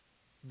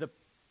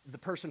the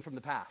person from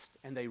the past,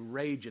 and they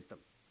rage at them.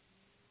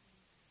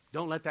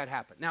 Don't let that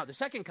happen. Now, the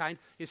second kind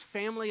is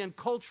family and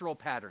cultural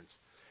patterns.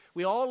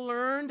 We all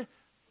learned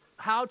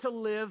how to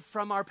live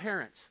from our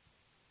parents.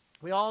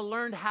 We all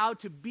learned how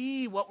to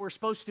be what we're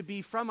supposed to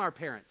be from our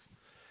parents.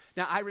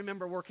 Now, I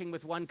remember working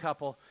with one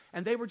couple,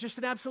 and they were just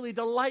an absolutely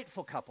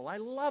delightful couple. I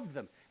loved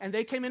them. And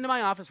they came into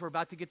my office. We're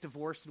about to get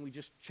divorced, and we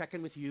just check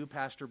in with you,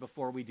 Pastor,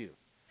 before we do.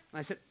 And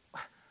I said,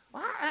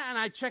 what? And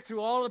I checked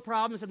through all the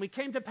problems, and we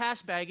came to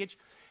past baggage,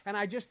 and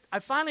I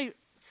finally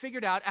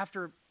figured out,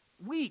 after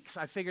weeks,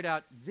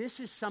 this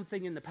is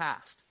something in the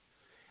past.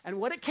 And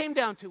what it came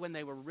down to, when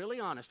they were really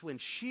honest, when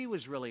she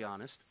was really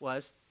honest,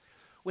 was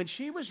when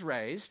she was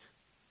raised,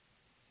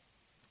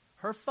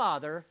 her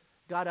father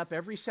got up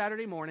every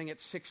Saturday morning at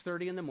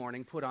 6:30 in the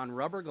morning, put on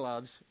rubber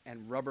gloves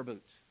and rubber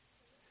boots.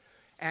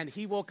 And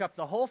he woke up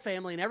the whole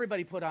family, and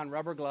everybody put on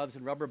rubber gloves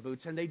and rubber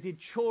boots, and they did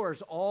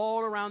chores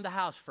all around the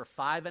house for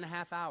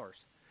 5.5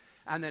 hours.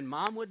 And then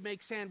Mom would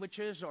make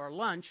sandwiches or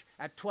lunch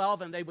at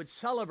 12, and they would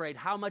celebrate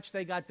how much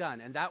they got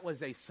done. And that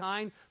was a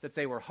sign that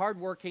they were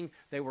hardworking,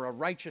 they were a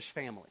righteous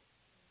family.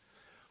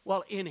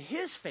 Well, in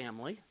his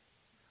family,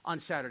 on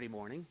Saturday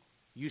morning,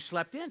 you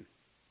slept in.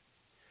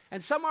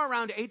 And somewhere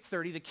around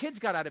 8:30, the kids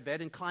got out of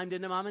bed and climbed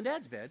into Mom and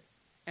Dad's bed,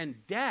 and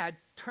Dad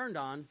turned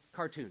on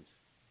cartoons.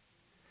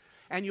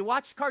 And you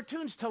watched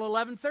cartoons till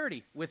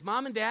 11:30 with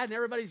Mom and Dad, and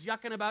everybody's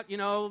yucking about,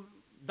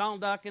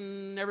 Donald Duck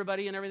and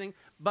everybody and everything,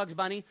 Bugs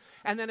Bunny.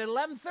 And then at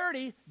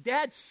 11:30,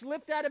 Dad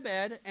slipped out of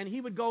bed, and he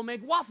would go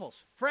make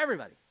waffles for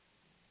everybody.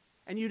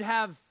 And you'd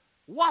have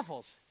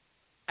waffles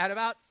at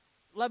about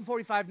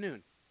 11:45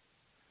 noon.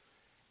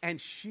 And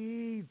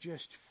she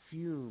just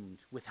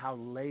fumed with how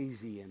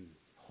lazy and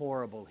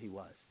horrible he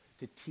was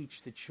to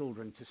teach the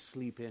children to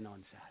sleep in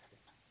on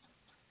Saturday.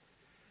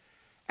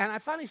 And I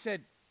finally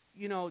said,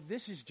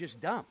 this is just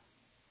dumb.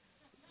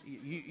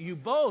 You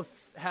both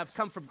have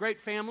come from great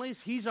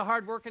families. He's a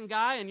hardworking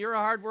guy, and you're a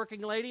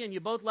hardworking lady, and you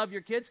both love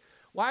your kids.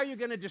 Why are you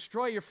going to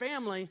destroy your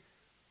family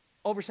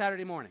over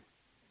Saturday morning?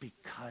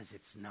 Because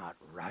it's not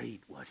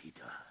right what he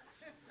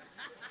does.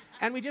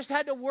 And we just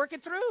had to work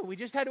it through.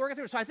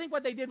 So I think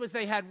what they did was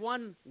they had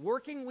one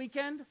working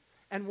weekend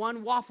and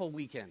one waffle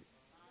weekend.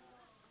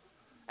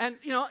 And,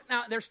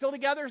 now they're still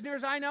together as near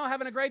as I know,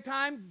 having a great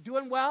time,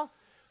 doing well.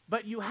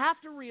 But you have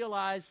to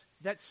realize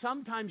that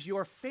sometimes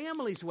your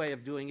family's way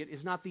of doing it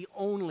is not the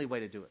only way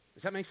to do it.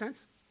 Does that make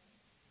sense?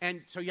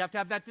 And so you have to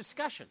have that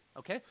discussion,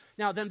 okay?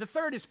 Now, then the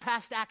third is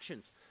past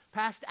actions.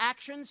 Past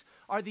actions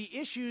are the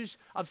issues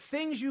of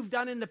things you've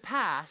done in the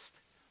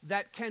past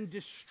that can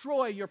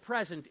destroy your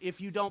present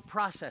if you don't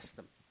process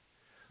them.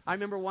 I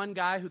remember one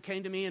guy who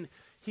came to me, and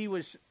he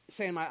was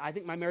saying, I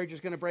think my marriage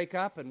is going to break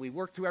up, and we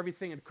worked through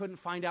everything and couldn't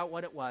find out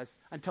what it was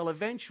until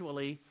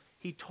eventually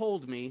he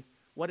told me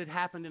what had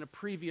happened in a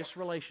previous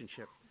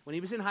relationship. When he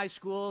was in high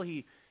school,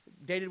 he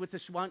dated with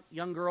this one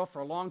young girl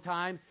for a long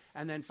time,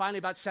 and then finally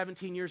about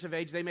 17 years of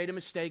age, they made a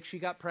mistake. She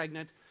got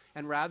pregnant,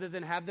 and rather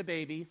than have the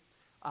baby,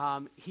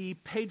 he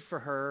paid for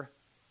her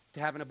to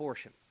have an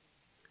abortion.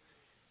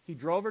 He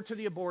drove her to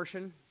the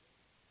abortion,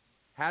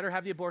 had her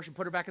have the abortion,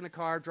 put her back in the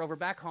car, drove her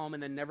back home,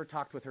 and then never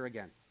talked with her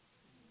again.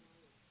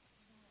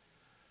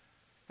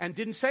 And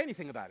didn't say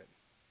anything about it.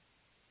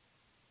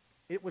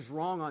 It was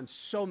wrong on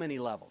so many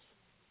levels.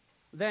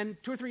 Then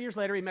 2 or 3 years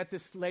later, he met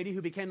this lady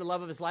who became the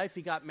love of his life.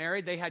 He got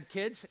married. They had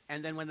kids.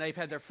 And then when they've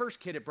had their first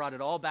kid, it brought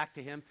it all back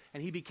to him.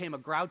 And he became a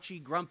grouchy,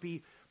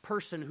 grumpy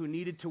person who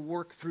needed to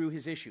work through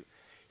his issue.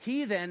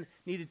 He then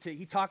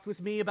he talked with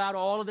me about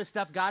all of this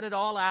stuff, got it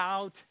all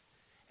out.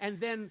 And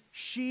then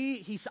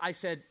I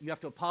said, you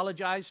have to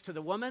apologize to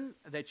the woman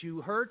that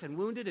you hurt and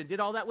wounded and did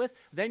all that with.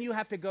 Then you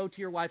have to go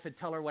to your wife and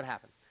tell her what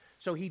happened.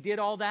 So he did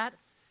all that.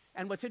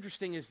 And what's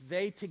interesting is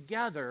they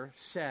together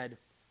said,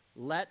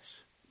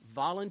 let's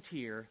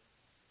volunteer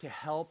to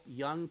help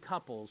young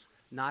couples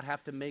not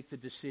have to make the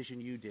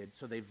decision you did.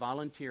 So they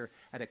volunteer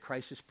at a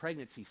crisis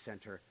pregnancy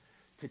center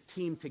to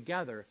team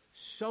together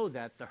so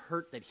that the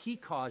hurt that he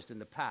caused in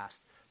the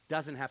past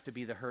doesn't have to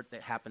be the hurt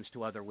that happens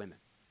to other women.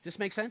 Does this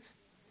make sense?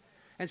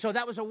 And so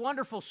that was a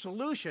wonderful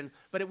solution,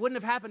 but it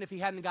wouldn't have happened if he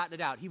hadn't gotten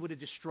it out. He would have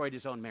destroyed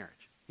his own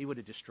marriage. He would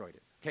have destroyed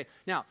it. Okay.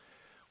 Now,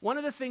 one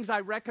of the things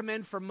I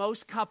recommend for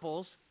most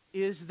couples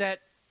is that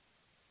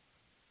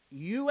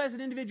you as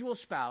an individual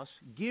spouse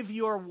give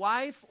your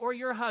wife or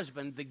your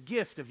husband the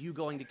gift of you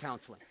going to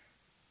counseling.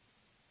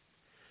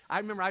 I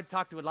remember I'd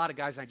talk to a lot of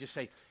guys and I'd just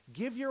say,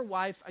 give your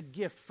wife a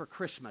gift for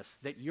Christmas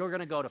that you're going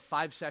to go to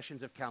 5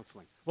 sessions of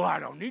counseling. Well, I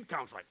don't need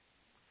counseling.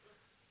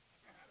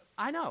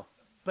 I know,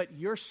 but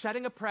you're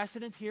setting a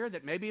precedent here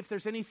that maybe if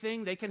there's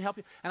anything, they can help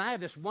you. And I have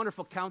this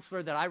wonderful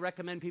counselor that I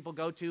recommend people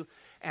go to,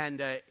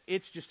 and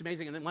it's just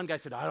amazing. And then one guy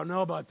said, I don't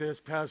know about this,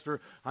 Pastor.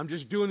 I'm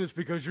just doing this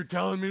because you're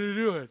telling me to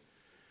do it.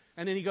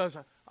 And then he goes,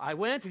 I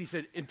went, and he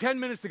said, in 10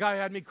 minutes, the guy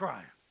had me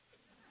crying.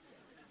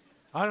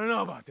 I don't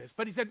know about this.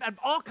 But he said,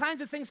 all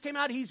kinds of things came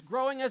out. He's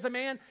growing as a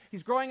man.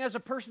 He's growing as a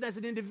person, as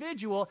an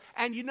individual.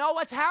 And you know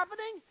what's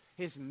happening?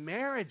 His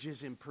marriage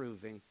is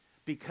improving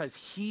because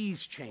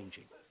he's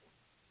changing.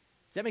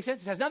 Does that make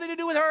sense? It has nothing to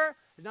do with her. It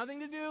has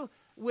nothing to do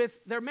with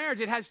their marriage.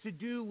 It has to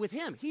do with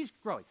him. He's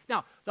growing.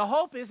 Now, the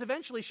hope is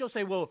eventually she'll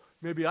say, well,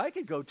 maybe I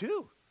could go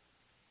too.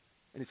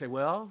 And he'd say,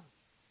 well,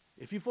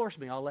 if you force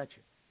me, I'll let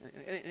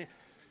you.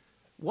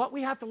 What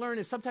we have to learn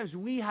is sometimes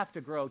we have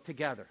to grow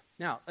together.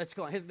 Now, let's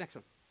go on. Here's the next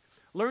one.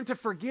 Learn to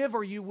forgive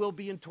or you will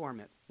be in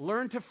torment.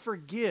 Learn to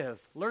forgive.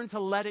 Learn to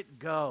let it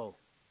go.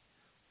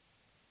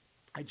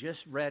 I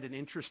just read an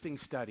interesting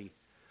study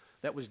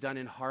that was done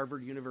in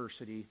Harvard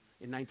University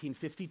in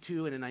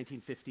 1952 and in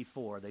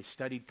 1954. They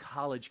studied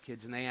college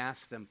kids and they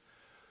asked them,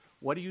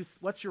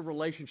 what's your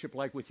relationship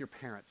like with your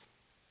parents?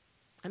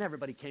 And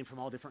everybody came from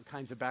all different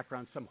kinds of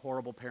backgrounds, some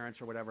horrible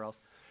parents or whatever else.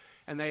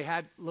 And they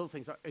had little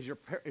things. Is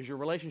your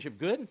relationship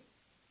good,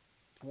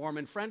 warm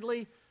and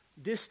friendly,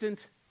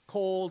 distant,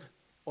 cold,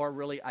 or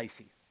really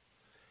icy?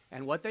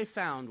 And what they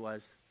found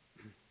was,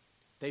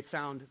 they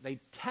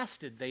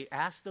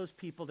asked those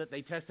people that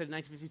they tested in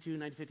 1952,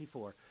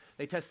 1954,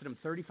 they tested them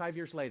 35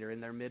 years later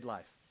in their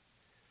midlife.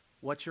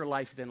 What's your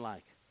life been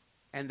like?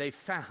 And they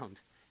found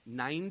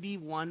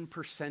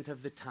 91%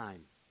 of the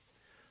time,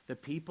 the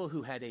people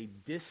who had a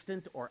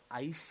distant or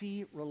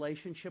icy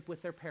relationship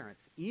with their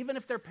parents, even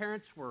if their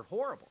parents were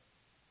horrible,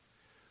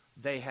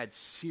 they had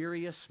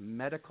serious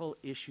medical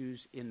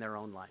issues in their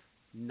own life.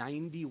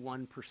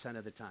 91%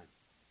 of the time.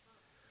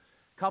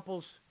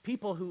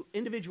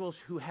 Individuals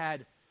who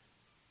had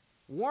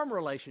warm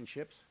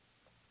relationships,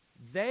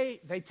 they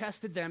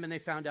tested them and they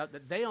found out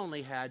that they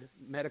only had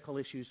medical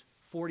issues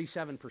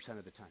 47%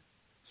 of the time.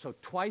 So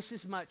twice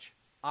as much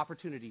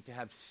opportunity to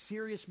have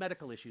serious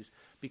medical issues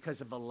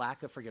because of a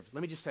lack of forgiveness.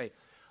 Let me just say,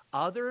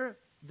 other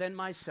than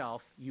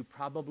myself, you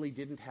probably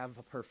didn't have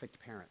a perfect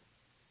parent.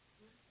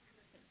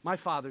 My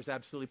father's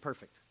absolutely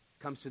perfect.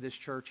 Comes to this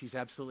church, he's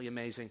absolutely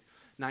amazing.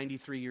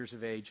 93 years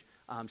of age,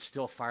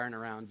 still firing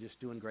around, just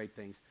doing great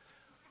things.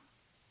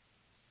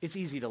 It's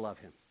easy to love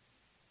him.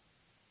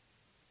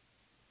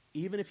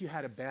 Even if you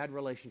had a bad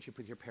relationship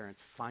with your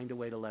parents, find a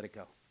way to let it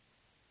go.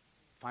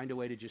 Find a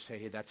way to just say,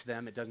 hey, that's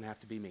them, it doesn't have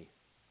to be me.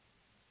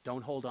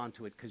 Don't hold on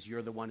to it because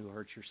you're the one who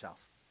hurts yourself.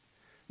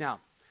 Now,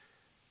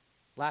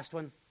 last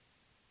one.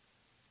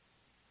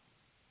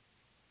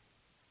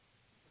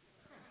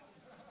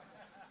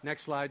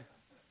 Next slide.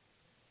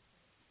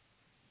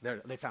 There,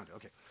 they found it,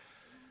 okay.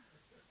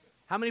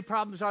 How many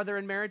problems are there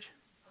in marriage?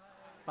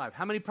 5.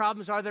 How many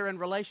problems are there in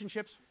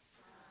relationships?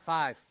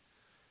 5.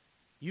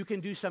 You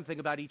can do something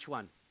about each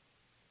one.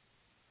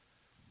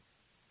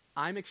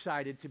 I'm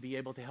excited to be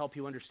able to help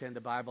you understand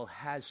the Bible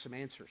has some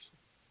answers,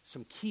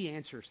 some key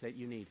answers that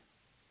you need.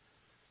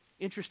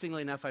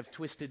 Interestingly enough, I've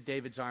twisted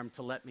David's arm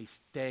to let me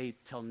stay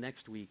till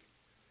next week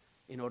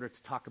in order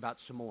to talk about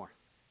some more.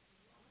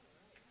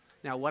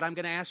 Now, what I'm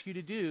going to ask you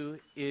to do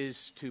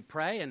is to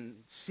pray and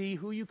see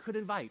who you could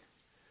invite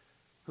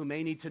who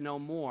may need to know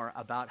more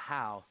about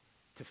how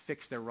to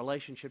fix their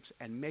relationships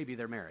and maybe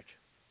their marriage.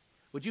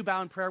 Would you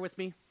bow in prayer with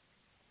me?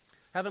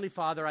 Heavenly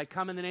Father, I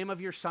come in the name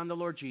of your Son, the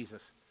Lord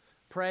Jesus.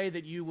 Pray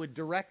that you would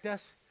direct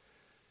us.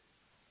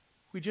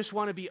 We just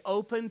want to be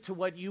open to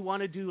what you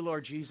want to do,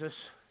 Lord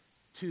Jesus,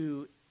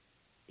 to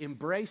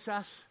embrace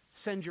us,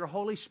 send your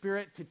Holy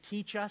Spirit to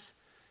teach us,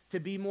 to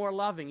be more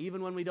loving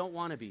even when we don't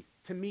want to be,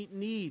 to meet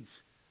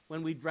needs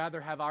when we'd rather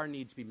have our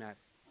needs be met,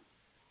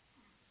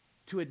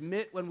 to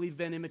admit when we've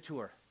been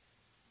immature.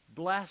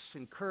 Bless,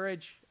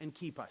 encourage, and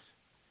keep us.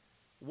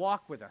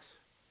 Walk with us.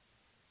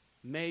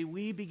 May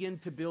we begin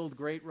to build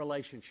great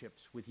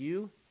relationships with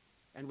you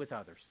and with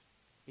others.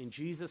 In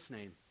Jesus'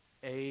 name,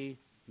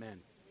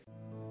 amen.